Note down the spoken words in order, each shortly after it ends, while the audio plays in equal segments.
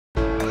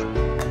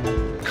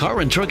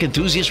car and truck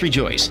enthusiasts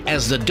rejoice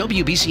as the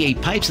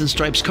WBCA Pipes and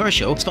Stripes Car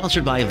Show,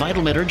 sponsored by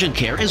VitalMed Urgent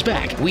Care, is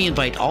back. We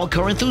invite all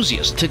car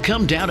enthusiasts to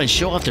come down and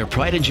show off their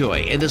pride and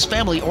joy in this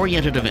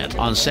family-oriented event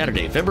on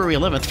Saturday, February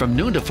 11th from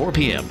noon to 4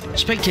 p.m.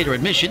 Spectator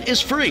admission is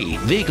free.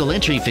 Vehicle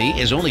entry fee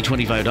is only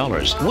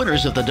 $25.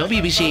 Winners of the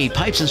WBCA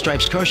Pipes and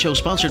Stripes Car Show,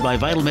 sponsored by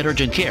VitalMed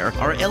Urgent Care,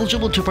 are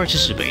eligible to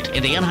participate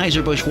in the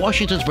Anheuser-Busch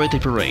Washington's Birthday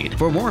Parade.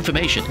 For more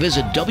information,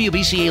 visit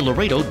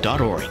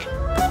WBCALaredo.org.